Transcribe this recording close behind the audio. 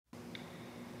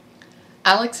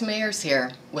Alex Mayers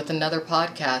here with another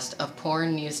podcast of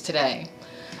Porn News Today.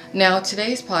 Now,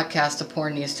 today's podcast of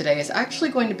Porn News Today is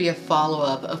actually going to be a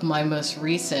follow-up of my most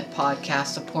recent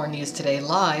podcast of Porn News Today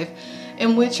Live,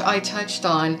 in which I touched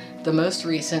on the most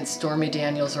recent Stormy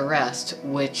Daniels arrest,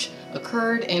 which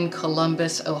occurred in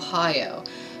Columbus, Ohio,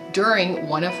 during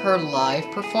one of her live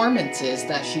performances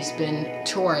that she's been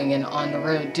touring and on the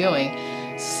road doing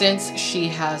since she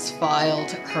has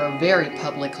filed her very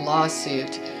public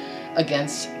lawsuit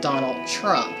against Donald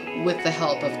Trump, with the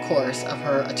help, of course, of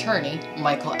her attorney,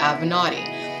 Michael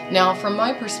Avenatti. Now, from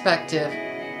my perspective,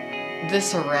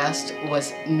 this arrest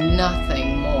was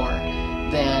nothing more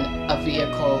than a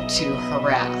vehicle to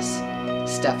harass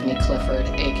Stephanie Clifford,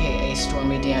 aka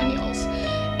Stormy Daniels.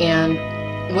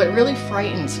 And what really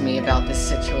frightens me about this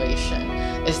situation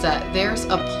is that there's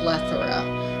a plethora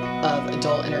of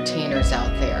adult entertainers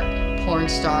out there, porn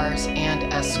stars and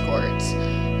escorts,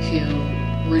 who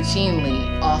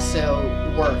routinely also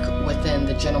work within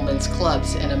the gentlemen's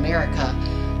clubs in America,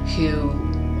 who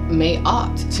may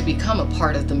opt to become a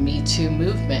part of the Me Too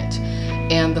movement.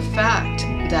 And the fact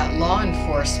that law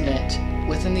enforcement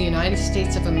within the United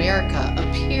States of America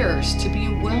appears to be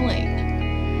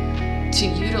willing to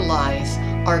utilize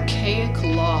archaic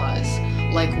laws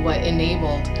like what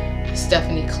enabled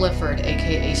Stephanie Clifford,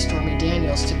 aka Stormy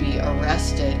Daniels, to be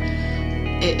arrested,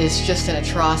 it is just an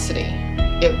atrocity.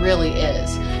 It really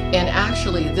is. And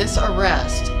actually, this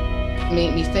arrest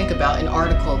made me think about an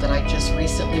article that I just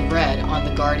recently read on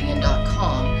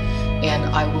theguardian.com, and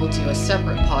I will do a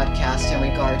separate podcast in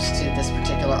regards to this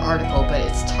particular article, but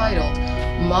it's titled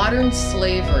Modern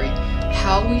Slavery: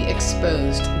 How We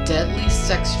Exposed Deadly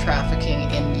Sex Trafficking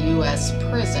in U.S.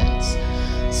 Prisons.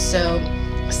 So,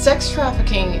 sex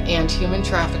trafficking and human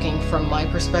trafficking, from my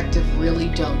perspective, really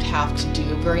don't have to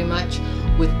do very much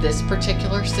with this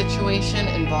particular situation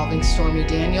involving Stormy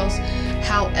Daniels.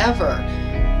 However,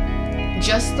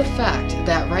 just the fact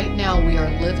that right now we are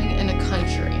living in a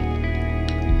country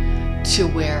to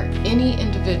where any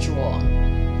individual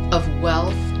of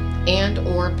wealth and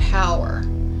or power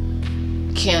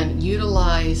can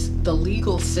utilize the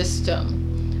legal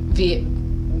system,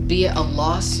 be it a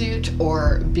lawsuit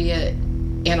or be it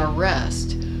an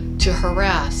arrest, to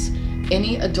harass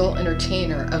any adult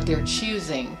entertainer of their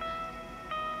choosing,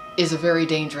 is a very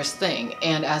dangerous thing.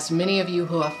 And as many of you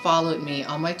who have followed me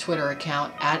on my Twitter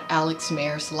account at Alex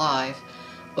Mayers Live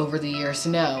over the years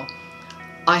know,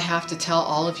 I have to tell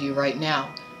all of you right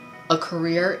now, a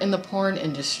career in the porn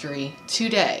industry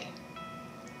today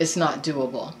is not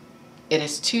doable. It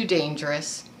is too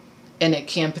dangerous, and it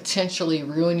can potentially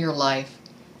ruin your life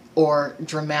or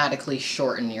dramatically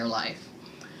shorten your life.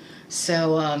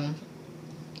 So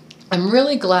I'm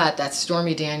really glad that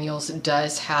Stormy Daniels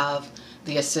does have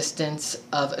the assistance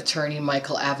of attorney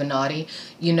Michael Avenatti.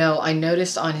 You know, I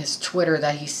noticed on his Twitter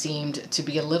that he seemed to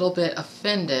be a little bit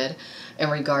offended in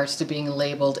regards to being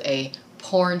labeled a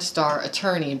porn star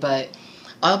attorney, but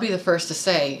I'll be the first to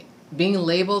say, being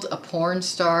labeled a porn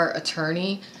star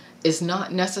attorney is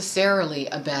not necessarily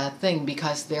a bad thing,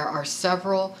 because there are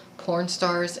several porn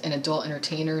stars and adult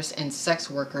entertainers and sex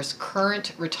workers,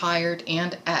 current, retired,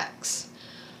 and ex,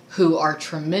 who are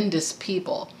tremendous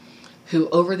people, who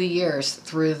over the years,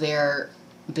 through their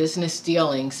business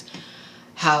dealings,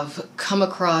 have come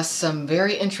across some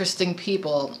very interesting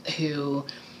people who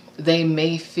they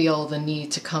may feel the need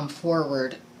to come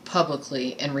forward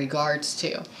publicly in regards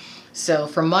to. So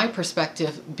from my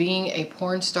perspective, being a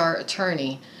porn star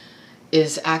attorney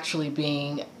is actually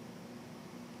being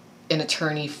an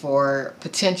attorney for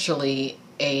potentially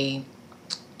a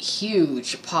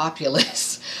huge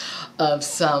populace of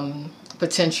some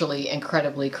potentially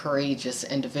incredibly courageous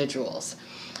individuals.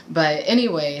 But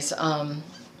anyways,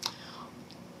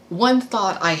 one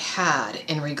thought I had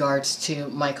in regards to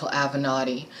Michael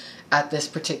Avenatti at this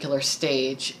particular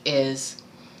stage is,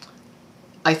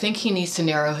 I think he needs to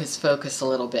narrow his focus a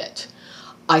little bit.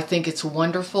 I think it's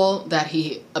wonderful that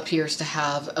he appears to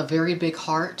have a very big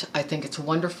heart. I think it's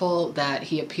wonderful that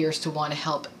he appears to want to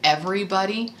help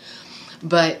everybody.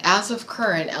 But as of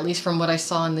current, at least from what I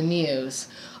saw in the news,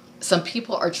 some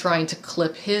people are trying to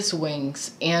clip his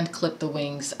wings and clip the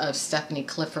wings of Stephanie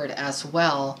Clifford as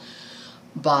well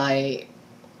by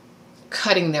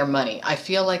cutting their money. I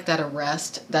feel like that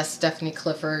arrest that Stephanie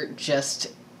Clifford just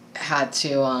had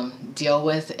to deal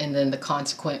with, and then the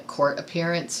consequent court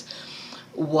appearance,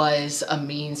 was a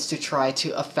means to try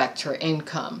to affect her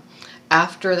income.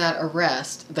 After that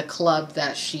arrest, the club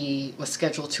that she was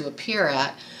scheduled to appear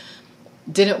at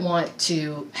didn't want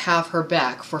to have her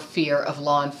back for fear of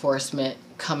law enforcement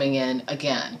coming in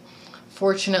again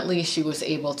Fortunately, she was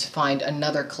able to find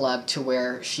another club to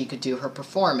where she could do her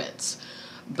performance.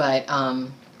 But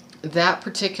that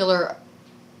particular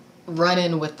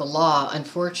run-in with the law,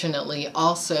 unfortunately,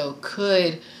 also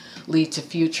could lead to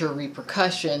future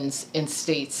repercussions in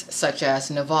states such as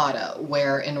Nevada,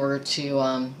 where in order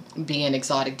to be an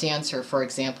exotic dancer, for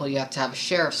example, you have to have a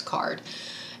sheriff's card.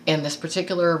 And this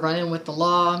particular run-in with the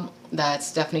law that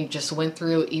Stephanie just went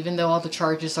through, even though all the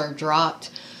charges are dropped,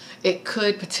 it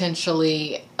could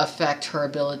potentially affect her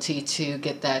ability to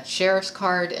get that sheriff's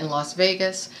card in Las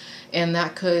Vegas, and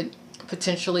that could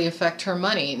potentially affect her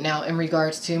money. Now, in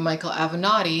regards to Michael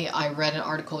Avenatti, I read an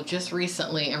article just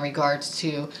recently in regards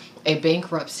to a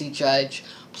bankruptcy judge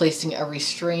placing a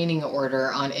restraining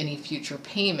order on any future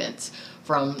payments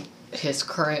from his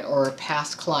current or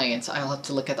past clients. I'll have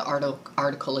to look at the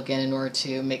article again in order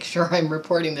to make sure I'm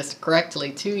reporting this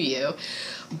correctly to you.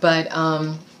 But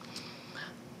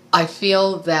I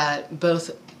feel that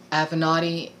both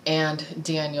Avenatti and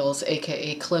Daniels,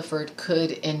 aka Clifford,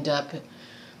 could end up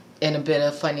in a bit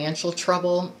of financial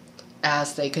trouble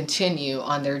as they continue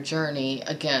on their journey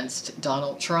against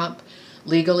Donald Trump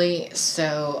legally.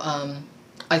 So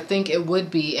I think it would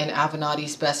be in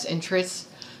Avenatti's best interest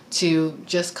to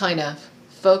just kind of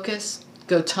focus,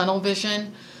 go tunnel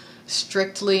vision,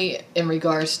 strictly in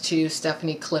regards to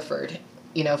Stephanie Clifford.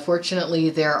 You know, fortunately,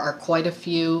 there are quite a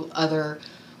few other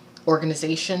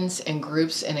organizations and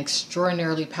groups and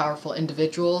extraordinarily powerful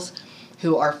individuals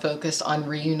who are focused on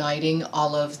reuniting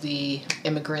all of the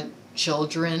immigrant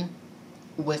children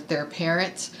with their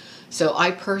parents. So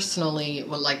I personally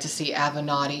would like to see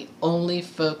Avenatti only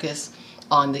focus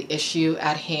on the issue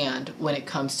at hand when it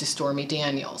comes to Stormy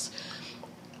Daniels.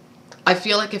 I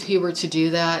feel like if he were to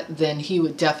do that, then he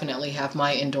would definitely have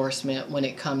my endorsement when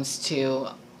it comes to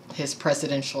his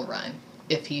presidential run,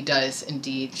 if he does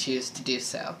indeed choose to do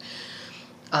so.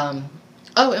 Oh,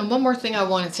 and one more thing I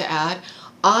wanted to add.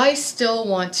 I still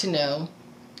want to know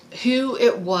who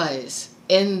it was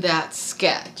in that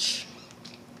sketch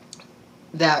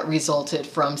that resulted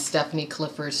from Stephanie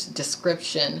Clifford's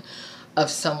description of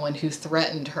someone who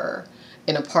threatened her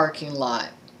in a parking lot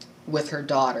with her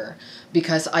daughter.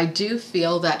 Because I do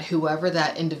feel that whoever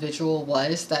that individual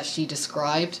was that she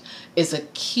described is a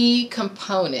key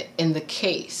component in the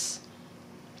case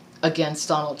against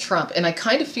Donald Trump. And I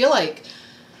kind of feel like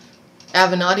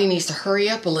Avenatti needs to hurry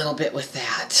up a little bit with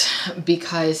that,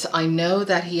 because I know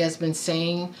that he has been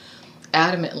saying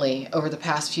adamantly over the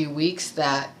past few weeks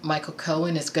that Michael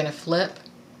Cohen is going to flip.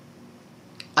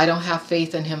 I don't have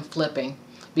faith in him flipping,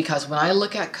 because when I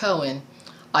look at Cohen,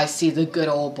 I see the good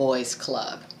old boys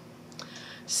club.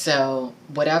 So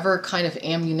whatever kind of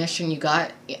ammunition you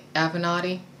got,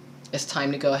 Avenatti, it's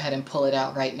time to go ahead and pull it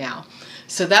out right now.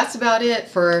 So that's about it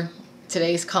for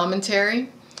today's commentary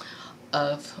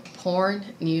of Porn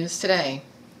News Today.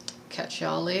 Catch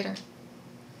y'all later.